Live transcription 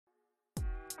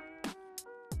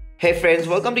Hey friends,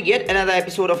 welcome to yet another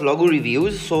episode of Laghu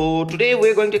Reviews. So today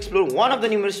we're going to explore one of the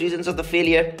numerous reasons of the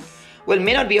failure. Well,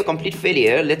 may not be a complete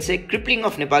failure, let's say crippling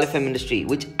of Nepali film industry,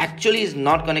 which actually is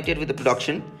not connected with the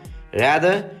production,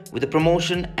 rather with the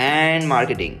promotion and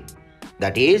marketing.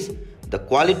 That is, the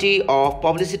quality of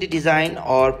publicity design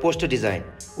or poster design.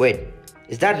 Wait,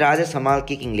 is that Raja Samal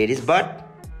kicking ladies' butt?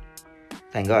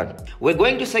 Thank God. We're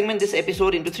going to segment this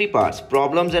episode into three parts: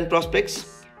 problems and prospects,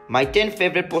 my 10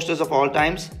 favorite posters of all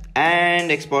times,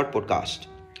 and expert podcast.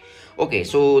 Okay,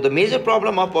 so the major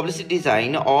problem of publicity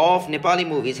design of Nepali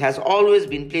movies has always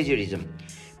been plagiarism.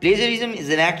 Plagiarism is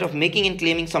an act of making and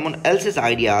claiming someone else's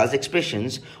ideas,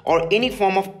 expressions, or any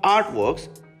form of artworks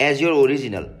as your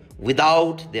original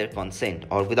without their consent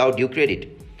or without due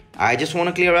credit. I just want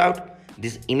to clear out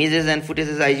these images and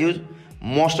footages I use,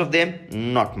 most of them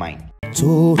not mine.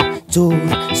 चोर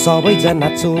चोर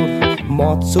सबैजना चोर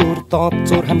म चोर त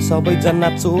चोर हामी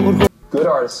सबैजना चोर. Good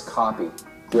artists copy,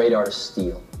 great artists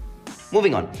steal.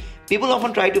 Moving on, people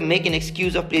often try to make an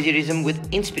excuse of plagiarism with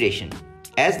inspiration.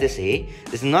 As they say,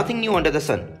 there's nothing new under the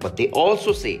sun, but they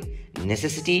also say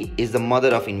necessity is the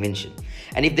mother of invention.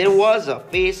 And if there was a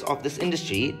face of this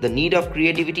industry, the need of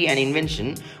creativity and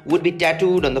invention would be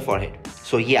tattooed on the forehead.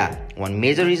 So yeah, one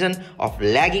major reason of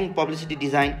lagging publicity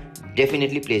design,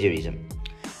 definitely plagiarism.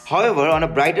 However, on a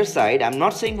brighter side, I'm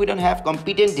not saying we don't have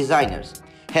competent designers.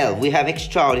 Hell, we have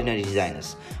extraordinary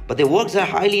designers, but their works are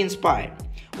highly inspired.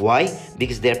 Why?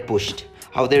 Because they're pushed.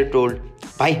 How they're told,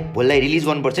 भाई बोललाई release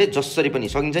गर्नुपर्छ है जसरी पनि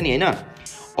सकिन्छ नि हैन,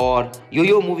 और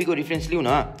यो मुभीको रेफरेन्स लिऊ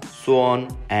न, so on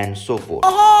and so forth.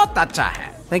 बहुत अच्छा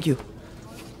है, थैंक यू.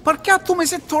 पर क्या तुम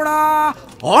इसे थोड़ा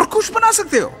और खुश बना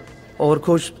सकते हो? और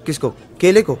खुश किसको?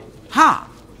 केले को? हाँ,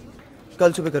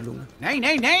 कल सुबह कर लूंगा.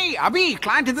 नहीं, अभी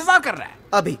क्लाइंट इंतजार कर रहा है.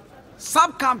 अभी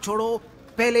सब काम छोड़ो,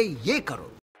 पहले ये करो.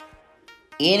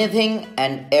 Anything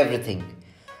and everything.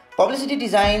 Publicity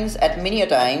designs at many a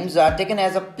times are taken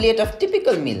as a plate of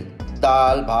typical meal.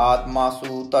 Dal, bhat,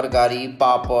 masu, targari,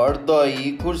 papad,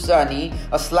 dahi, kursani,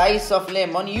 a slice of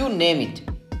lemon, you name it.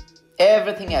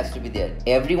 Everything has to be there.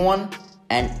 Everyone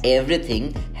and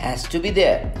everything has to be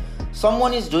there.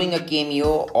 Someone is doing a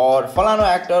cameo or falano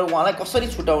actor wahalai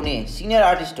kasari chutaune, senior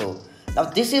artist ho. Now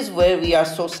this is where we are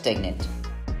so stagnant.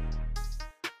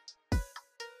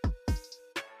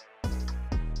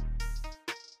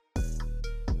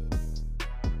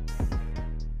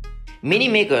 Many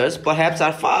makers perhaps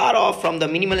are far off from the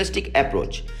minimalistic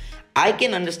approach. I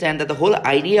can understand that the whole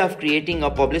idea of creating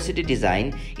a publicity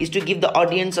design is to give the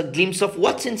audience a glimpse of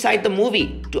what's inside the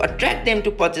movie, to attract them to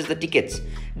purchase the tickets.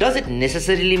 Does it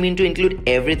necessarily mean to include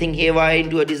everything haywire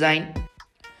into a design?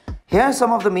 Here are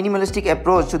some of the minimalistic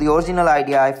approach to the original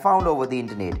idea I found over the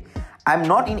internet. I'm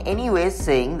not in any way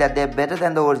saying that they're better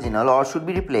than the original or should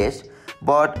be replaced,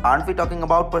 but aren't we talking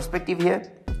about perspective here?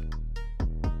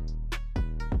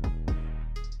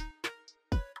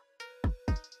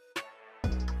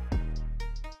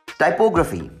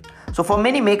 Typography. So for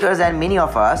many makers and many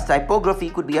of us,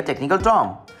 typography could be a technical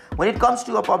term. When it comes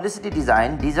to a publicity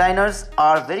design, designers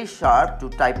are very sharp to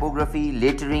typography,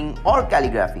 lettering or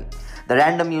calligraphy. The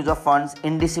random use of fonts,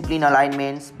 indisciplined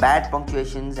alignments, bad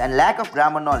punctuations and lack of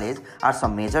grammar knowledge are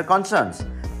some major concerns.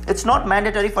 It's not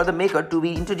mandatory for the maker to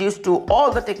be introduced to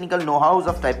all the technical know-hows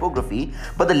of typography,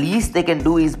 but the least they can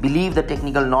do is believe the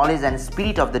technical knowledge and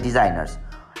spirit of the designers.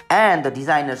 And the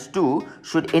designers too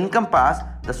should encompass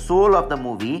the soul of the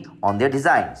movie on their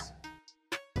designs.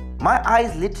 My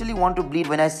eyes literally want to bleed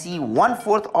when I see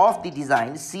 1/4 of the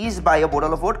design seized by a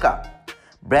bottle of vodka.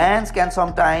 Brands can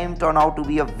sometimes turn out to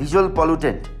be a visual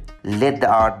pollutant. Let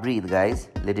the art breathe, guys.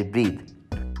 Let it breathe.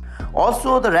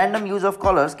 Also, the random use of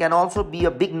colors can also be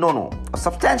a big no-no. A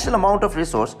substantial amount of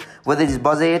resource, whether it is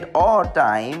budget or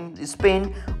time, is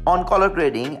spent on color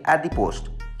grading at the post.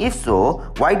 If so,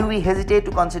 why do we hesitate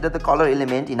to consider the color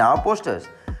element in our posters?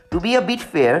 To be a bit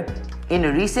fair, in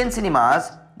recent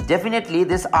cinemas, definitely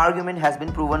this argument has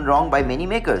been proven wrong by many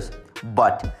makers.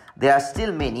 But there are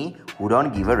still many who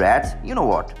don't give a rat's you know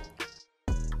what.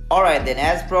 Alright then,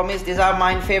 as promised, these are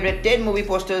my favorite 10 movie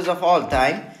posters of all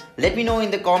time. Let me know in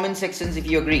the comment sections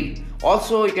if you agree.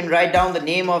 Also, you can write down the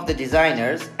name of the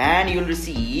designers and you'll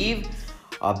receive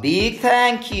a big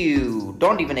thank you.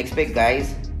 Don't even expect,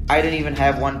 guys. I don't even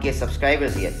have 1K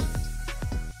subscribers yet.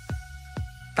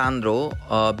 Tandro,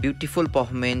 a beautiful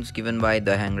performance given by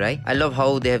the Hangrai. I love how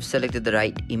they have selected the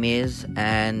right image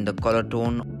and the color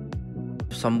tone.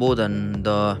 Sambodhan,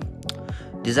 the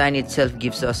design itself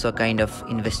gives us a kind of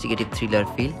investigative thriller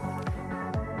feel.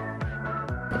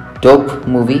 Dope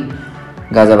movie,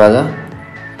 Gaza Baza.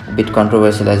 A bit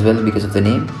controversial as well because of the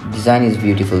name. Design is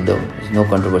beautiful though, there's no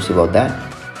controversy about that.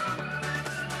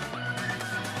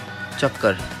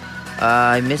 Chakkar.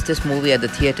 I missed this movie at the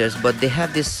theaters, but they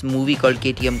have this movie called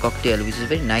KTM Cocktail, which is a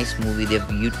very nice movie.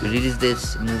 They've released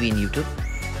this movie in YouTube.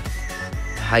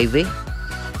 Highway,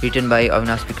 written by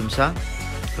Avinash Vikrumsa,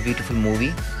 a beautiful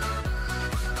movie.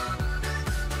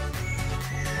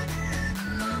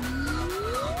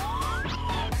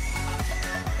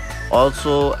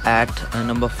 Also at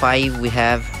number 5 we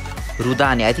have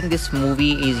Rudani. I think this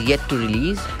movie is yet to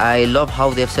release. I love how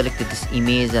they have selected this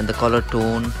image and the color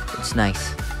tone. It's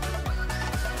nice.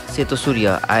 Seto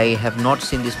Surya. I have not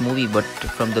seen this movie, but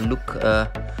from the look,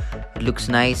 it looks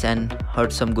nice and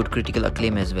heard some good critical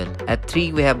acclaim as well. At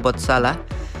 3 we have Batsala,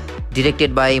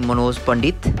 directed by Manoj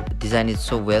Pandit. Design is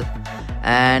so well.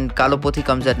 And Kalopothi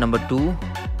comes at number 2.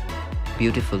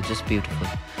 Beautiful, just beautiful.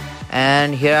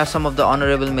 And here are some of the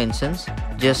honorable mentions,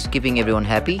 just keeping everyone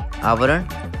happy. Avaran,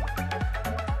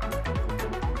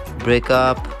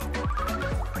 Breakup.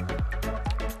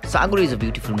 Saguri is a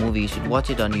beautiful movie. You should watch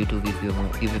it on YouTube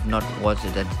if you've not watched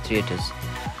it at the theaters.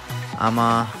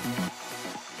 Ama,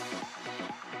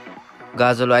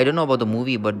 Gazalo. I don't know about the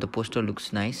movie, but the poster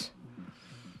looks nice.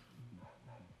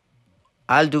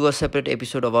 I'll do a separate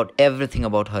episode about everything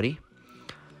about Hari.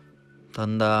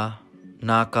 Tanda,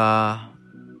 Naka,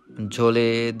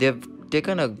 Jole. They've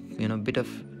taken a bit of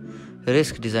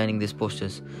risk designing these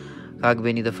posters.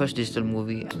 Kagbeni, the first digital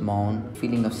movie. Maun,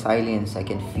 feeling of silence. I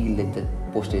can feel it, the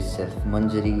poster itself.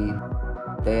 Manjari,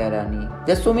 Dayarani.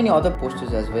 There's so many other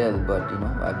posters as well, but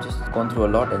I've just gone through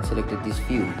a lot and selected these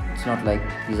few. It's not like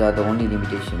these are the only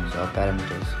limitations or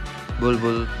parameters.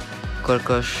 Bulbul,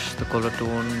 Karkash, the color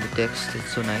tone, the text,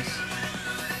 it's so nice.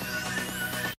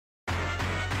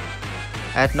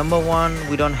 At number 1,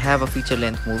 we don't have a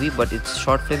feature-length movie, but it's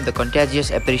short film, The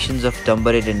Contagious Apparitions of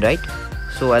Dumbarid and Right.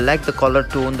 So I like the color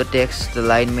tone, the text, the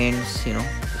alignments,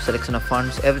 selection of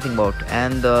fonts, everything about.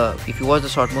 And if you watch the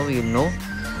short movie, you'll know.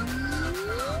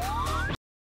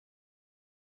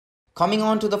 Coming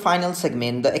on to the final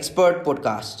segment, the Expert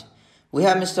Podcast. We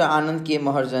have Mr. Anand K.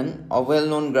 Maharjan, a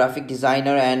well-known graphic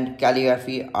designer and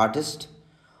calligraphy artist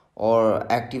or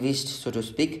activist, so to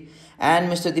speak,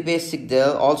 and Mr. Dipesh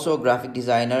Sigdel, also a graphic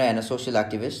designer and a social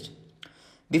activist.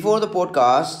 Before the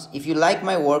podcast, if you like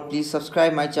my work, please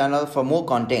subscribe my channel for more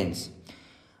contents.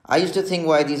 I used to think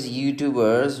why these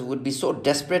YouTubers would be so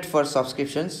desperate for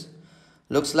subscriptions.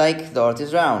 Looks like the earth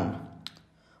is round.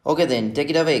 Okay then, take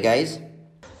it away guys.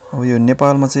 अब यो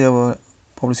नेपालमा चाहिँ अब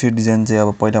publicity design चाहिँ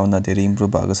अब पहिलाभन्दा धेरै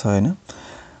improve भएको छ हैन.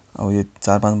 अब यो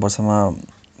 4-5 वर्षमा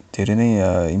धेरै नै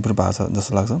इम्प्रुभ भएको छ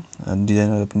जस्तो लाग्छ.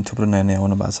 डिजाइनरहरु पनि थुप्रो नयाँ नयाँ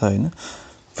आउनु भएको छ हैन.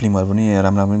 फिल्महरु पनि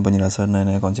राम्रो पनि बनिरहेछ नयाँ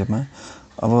नयाँ कन्सेप्टमा.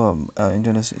 अब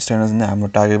इन्टरनेसनल स्ट्यान्डर्ड नै हाम्रो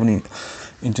टार्गेट पनि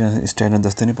इन्टरनेसनल स्ट्यान्डर्ड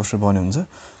जस्तै नै पोस्टर बन्ने हुन्छ.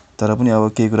 तर पनि अब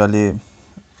केही कुराले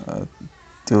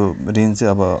त्यो रेन्ज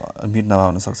चाहिँ अब मिट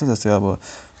नहुन सक्छ. जस्तै अब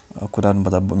कुराहरु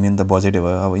भन्दा मेन त बजेट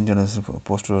भयो. अब इन्टरनेसनल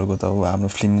पोस्टरहरुको त अब हाम्रो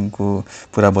फिल्मको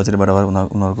पुरा बजेटबाट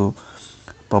उनीहरुको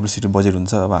पब्लिसिटी बजेट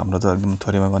हुन्छ. अब हाम्रो त एकदम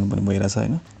थोरैमा गर्नुपर्ने भइरहेछ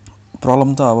हैन.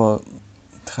 प्रब्लम त अब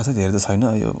खासै धेरै त छैन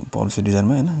यो पब्लिसिटी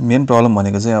डिजाइनमा हैन. मेन प्रब्लम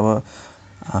भनेको चाहिँ अब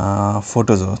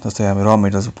फोटोज हो. जस्तै अब र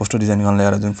मेटेरियल्स पोस्टर डिजाइन गर्न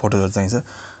ल्याएर जुन फोटोजहरु चाहिन्छ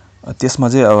त्यसमा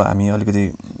चाहिँ अब हामी अलिकति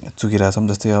चुकिरहेछौं.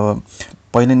 जस्तै अब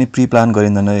पहिले नै प्री प्लान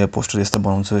गरिँदैन यो पोस्टर यस्तो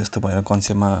बनाउँछु यस्तो भनेर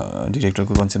कन्सेप्टमा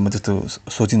डाइरेक्टरको कन्सेप्टमा त्यस्तो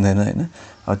सोचिँदैन हैन.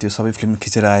 अब त्यो सबै फिल्म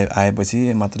खिचेर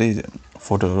आएपछि मात्रै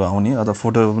फोटोहरु आउने. अथवा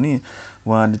फोटोहरु पनि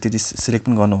उहाँले त्यति सिलेक्ट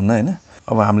पनि गर्नुहुन्न हैन.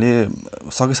 अब हामीले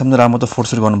सकेसम्म राम्रो त फोटो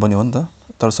सुट गर्नुपर्ने हो नि त.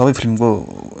 तर सबै फिल्मको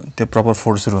त्यो प्रपर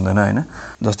फोटो सुट हुँदैन हैन.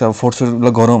 जस्तै अब फोटो सुट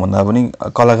गरौँ भन्दा पनि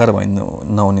कलाकार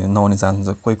नहुने चान्स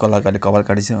हुन्छ. कोही कलाकारले कपाल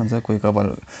काटिन्छ हुन्छ, कोही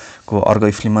कपालको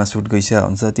अर्को फिल्ममा सुट गइसकेको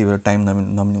हुन्छ, त्यही भएर टाइम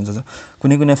नमिल्ने हुन्छ.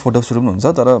 कुनै कुनै फोटो सुट पनि हुन्छ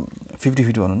तर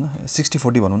 50-50 भनौँ न,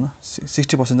 60-40 भनौँ न,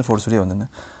 60% चाहिँ फोटो सुटै हुँदैन.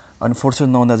 अनि फोटो सुट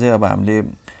नहुँदा चाहिँ अब हामीले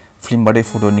फिल्मबाटै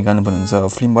फोटो निकाल्नु पर्ने हुन्छ.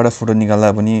 फिल्मबाट फोटो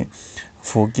निकाल्दा पनि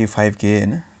 4K 5K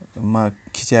हैन मा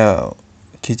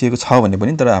खिचेको छ भने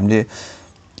पनि तर हामीले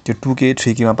त्यो 2K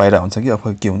 3K मा पाइरा हुन्छ कि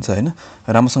अब के हुन्छ हैन.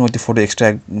 राम्रोसँग त्यो फोटो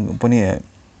एक्सट्र्याक्ट पनि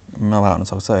नभए हुन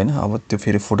सक्छ हैन. अब त्यो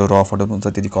फेरि फोटो र फोटो हुन्छ,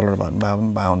 त्यति कलर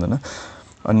भए हुँदैन.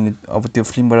 अनि अब त्यो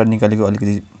फिल्मबाट निकालेको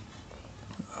अलिकति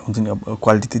हुन्छ नि अब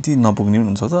क्वालिटी त्यति नपुग्ने पनि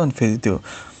हुन्छ. अनि फेरि त्यो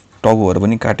टगोहरु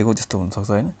पनि काटेको त्यस्तो हुन सक्छ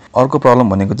हैन. अर्को प्रब्लम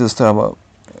भनेको चाहिँ जस्तो अब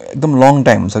एकदम लङ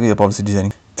टाइम हुन्छ कि यो पब्लिसिटी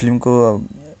डिजाइनिङ. फिल्मको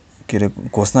के रे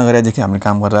घोषणा गरेदेखि हामीले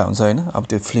काम गरेर हुन्छ हैन. अब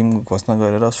त्यो फिल्म घोषणा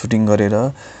गरेर सुटिङ गरेर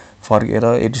फर्केर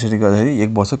एडिट गर्दाखेरि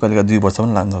 1 वर्ष कहिलेका 2 वर्ष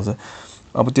पनि लाग्न सक्छ.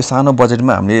 अब त्यो सानो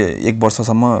बजेटमा हामीले 1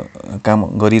 वर्षसम्म काम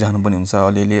गरिरहनु पनि हुन्छ.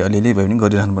 अलिअलि भए पनि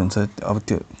गरिरहनु पनि हुन्छ. अब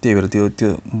त्यही भएर त्यो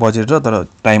बजेट र तर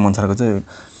टाइम अनुसारको चाहिँ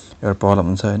एउटा प्रब्लम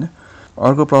हुन्छ हैन.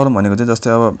 अर्को प्रब्लम भनेको चाहिँ जस्तै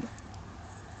अब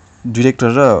डाइरेक्टर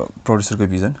र प्रोड्युसरको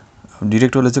भिजन.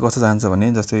 डिरेक्टरले चाहिँ कस्तो चाहन्छ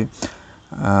भने जस्तै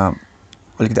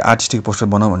अलिकति आर्टिस्टिक पोस्टर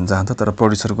बनाऊ भन्न चाहन्छ, तर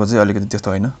प्रड्युसरको चाहिँ अलिकति त्यस्तो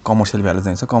होइन, कमर्सियल भ्यालु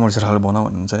चाहिन्छ, कमर्सियल खालको बनाऊ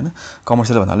भन्नुहुन्छ होइन।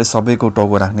 कमर्सियल भन्नाले सबैको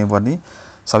टाउको राख्नै पर्ने,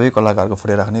 सबै कलाकारको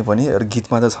फोटो राख्नै पर्ने, र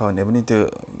गीतमा त छ भने पनि त्यो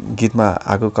गीतमा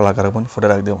आएको कलाकारको पनि फोटो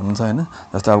राखिदियो भन्नुहुन्छ होइन।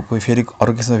 जस्तो अब कोही फेरि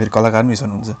अरू किसिममा फेरि कलाकार पनि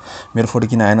रिसाउनुहुन्छ, मेरो फोटो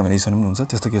किन आएन भने रिसाउनु पनि हुन्छ,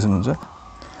 त्यस्तो केस पनि हुन्छ।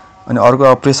 अनि अर्को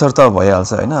अब प्रेसर त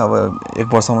भइहाल्छ होइन। अब 1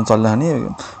 वर्षसम्म चल्लाने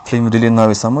फिल्म रिलिज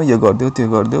नभएसम्म यो गरिदेऊ त्यो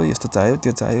गरिदेऊ, यस्तो चाहियो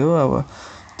त्यो चाहियो, अब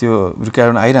त्यो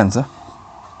रिक्वायरमेन्ट आइरहन्छ।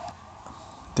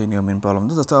 त्यही नै हो मेन प्रब्लम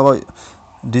त। जस्तो अब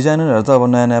डिजाइनरहरू त अब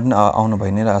नयाँ नयाँ पनि आउनु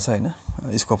भइ नै रहेछ होइन,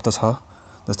 स्कोप त छ।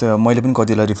 जस्तै अब मैले पनि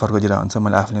कतिलाई रिफर गरिरहेको हुन्छ,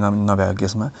 मैले आफूले नभएको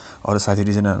केसमा अरू साथी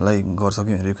डिजाइनरहरूलाई गर्छ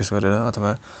कि रिक्वेस्ट गरेर अथवा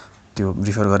त्यो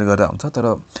रिफर गरेर हुन्छ। तर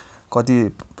कति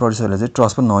प्रड्युसरहरूले चाहिँ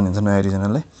ट्रस्ट पनि नहुन्छ नयाँ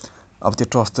डिजाइनरलाई। अब त्यो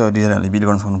ट्रस्ट त डिजाइनरहरूले बिल्ड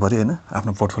गर्न सक्नु पऱ्यो होइन,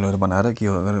 आफ्नो पोर्टफोलियोहरू बनाएर के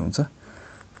गरेर हुन्छ।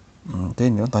 त्यही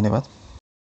नै हो, धन्यवाद।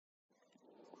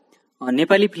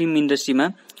 नेपाली फिल्म इन्डस्ट्रीमा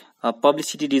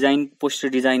पब्लिसिटी डिजाइन, पोस्टर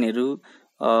डिजाइनहरू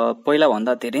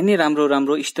पहिलाभन्दा धेरै नै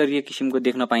राम्रो स्तरीय किसिमको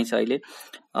देख्न पाइन्छ। अहिले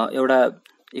एउटा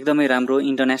एकदमै राम्रो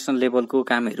इन्टरनेसनल लेभलको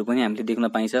कामहरू पनि हामीले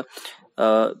देख्न पाइन्छ।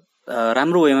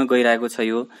 राम्रो वेमा गइरहेको छ।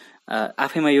 यो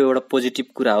आफैमा यो एउटा पोजिटिभ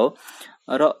कुरा हो।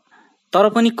 र तर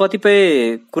पनि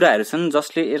कतिपय कुराहरू छन्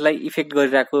जसले यसलाई इफेक्ट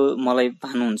गरिरहेको मलाई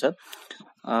भानुहुन्छ।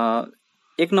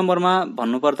 1 नम्बरमा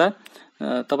भन्नुपर्दा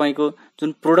तपाईको जुन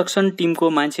प्रोडक्सन टिमको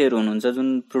मान्छेहरू हुनुहुन्छ, जुन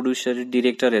प्रोड्युसर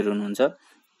डिरेक्टरहरू हुनुहुन्छ,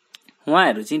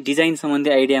 उहाँहरू चाहिँ डिजाइन सम्बन्धी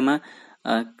आइडियामा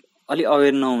अलि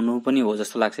अवेर नहुनु पनि हो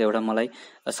जस्तो लाग्छ एउटा मलाई।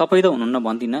 सबै त हुनुहुन्न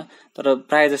भन्दिनँ, तर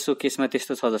प्रायः जसो केसमा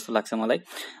त्यस्तो छ जस्तो लाग्छ मलाई।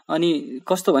 अनि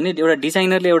कस्तो भने एउटा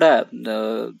डिजाइनरले एउटा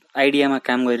आइडियामा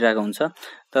काम गरिरहेको हुन्छ,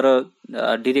 तर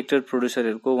डिरेक्टर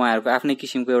प्रोड्युसरहरूको उहाँहरूको आफ्नै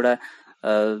किसिमको एउटा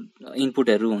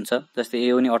इनपुटहरू हुन्छ। जस्तै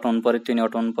यो नि अटाउनु पर्यो, त्यो नि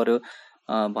अटाउनु पर्यो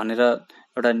भनेर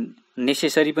एउटा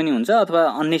नेसेसरी पनि हुन्छ, अथवा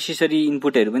अननेसेसरी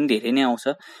इनपुटहरू पनि धेरै नै आउँछ,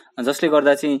 जसले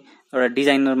गर्दा चाहिँ एउटा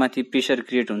डिजाइनरमाथि प्रेसर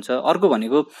क्रिएट हुन्छ। अर्को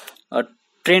भनेको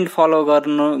ट्रेन्ड फलो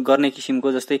गर्ने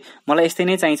किसिमको, जस्तै मलाई यस्तै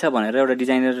नै चाहिन्छ भनेर एउटा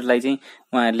डिजाइनरलाई चाहिँ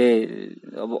उहाँहरूले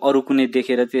अब अरू कुनै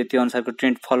देखेर त्यो अनुसारको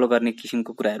ट्रेन्ड फलो गर्ने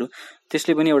किसिमको कुराहरू,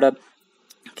 त्यसले पनि एउटा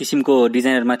किसिमको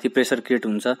डिजाइनरमाथि प्रेसर क्रिएट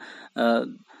हुन्छ।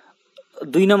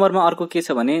 2 नम्बरमा अर्को के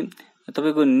छ भने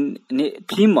तपाईँको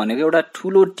फिल्म भनेको एउटा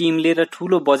ठुलो टिमले र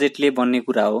ठुलो बजेटले बन्ने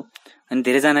कुरा हो। अनि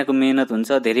धेरैजनाको मेहनत हुन्छ,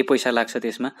 धेरै पैसा लाग्छ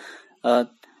त्यसमा।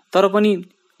 तर पनि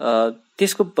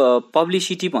त्यसको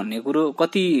पब्लिसिटी भन्ने कुरो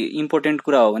कति इम्पोर्टेन्ट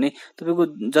कुरा हो भने तपाईँको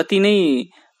जति नै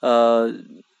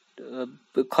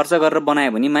खर्च गरेर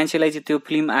बनायो भने मान्छेलाई चाहिँ त्यो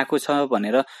फिल्म आएको छ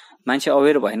भनेर मान्छे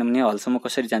अवेर भएन भने हलसम्म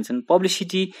कसरी जान्छन्।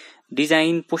 पब्लिसिटी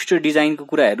डिजाइन, पोस्टर डिजाइनको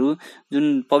कुराहरू, जुन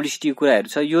पब्लिसिटीको कुराहरू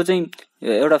छ, यो चाहिँ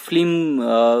एउटा फिल्म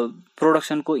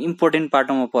प्रोडक्सनको इम्पोर्टेन्ट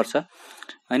पार्टमा पर्छ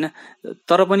होइन।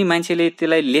 तर पनि मान्छेले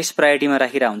त्यसलाई लेस प्रायोरिटीमा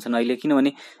राखिरहेको हुन्छन् अहिले,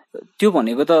 किनभने त्यो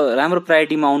भनेको त राम्रो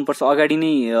प्रायोरिटीमा आउनुपर्छ, अगाडि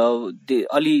नै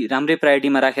अलि राम्रै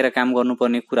प्रायोरिटीमा राखेर काम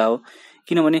गर्नुपर्ने कुरा हो।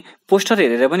 किनभने पोस्टर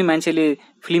हेरेर पनि मान्छेले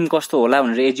फिल्म कस्तो होला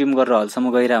भनेर एज्युम गरेर हलसम्म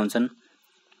गइरहेको हुन्छन्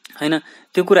होइन।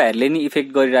 त्यो कुराहरूले नि इफेक्ट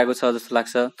गरिरहेको छ जस्तो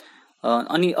लाग्छ।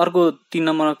 अनि अर्को 3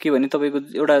 नम्बरमा के भने तपाईँको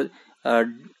एउटा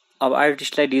अब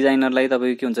आर्टिस्टलाई, डिजाइनरलाई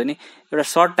तपाईँको के हुन्छ भने एउटा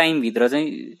सर्ट टाइमभित्र चाहिँ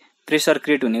प्रेसर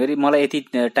क्रिएट हुने गरी मलाई यति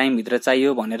टाइमभित्र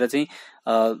चाहियो भनेर चाहिँ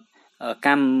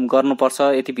काम गर्नुपर्छ,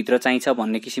 यतिभित्र चाहिन्छ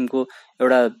भन्ने किसिमको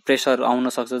एउटा प्रेसर आउन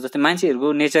सक्छ। जस्तै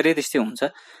मान्छेहरूको नेचरै त्यस्तै हुन्छ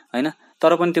होइन।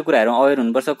 तर पनि त्यो कुराहरू अवेर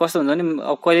हुनुपर्छ। कस्तो हुन्छ भने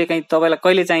अब कहिले काहीँ तपाईँलाई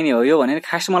कहिले चाहिने हो यो भने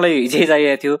खास मलाई हिजै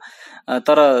चाहिएको थियो,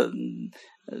 तर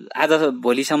आज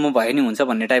भोलिसम्म भयो नि हुन्छ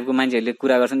भन्ने टाइपको मान्छेहरूले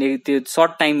कुरा गर्छन्। त्यो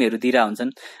सर्ट टाइमहरू दिइरहेको हुन्छन्।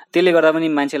 त्यसले गर्दा पनि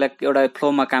मान्छेलाई एउटा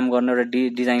फ्लोमा काम गर्न, एउटा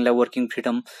डिजाइनलाई वर्किङ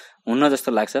फ्रिडम हुन्न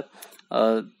जस्तो लाग्छ।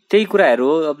 त्यही कुराहरू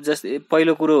हो। अब जस्तै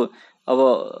पहिलो कुरो, अब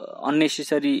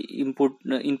अननेसेसरी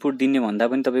इनपुट दिने भन्दा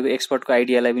पनि तपाईँको एक्सपर्टको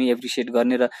आइडियालाई पनि एप्रिसिएट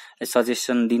गर्ने र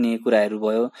सजेसन दिने कुराहरू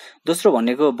भयो। दोस्रो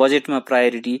भनेको बजेटमा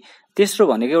प्रायोरिटी। तेस्रो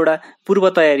भनेको एउटा पूर्व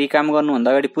तयारी, काम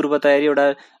गर्नुभन्दा अगाडि पूर्व तयारी, एउटा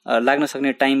लाग्न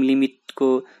सक्ने टाइम लिमिटको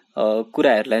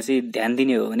कुराहरूलाई चाहिँ ध्यान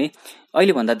दिने हो भने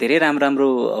अहिले भन्दा धेरै राम्रो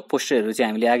पोस्टरहरू चाहिँ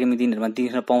हामीले आगामी दिनहरूमा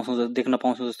देख्न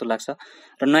पाउँछौँ जस्तो लाग्छ।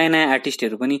 र नयाँ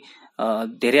आर्टिस्टहरू पनि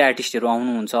धेरै आर्टिस्टहरू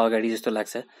आउनुहुन्छ अगाडि जस्तो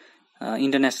लाग्छ।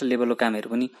 इन्टरनेसनल लेभलको कामहरू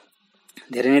पनि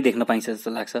धेरै नै देख्न पाइन्छ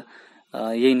जस्तो लाग्छ।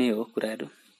 यही नै हो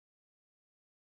कुराहरू।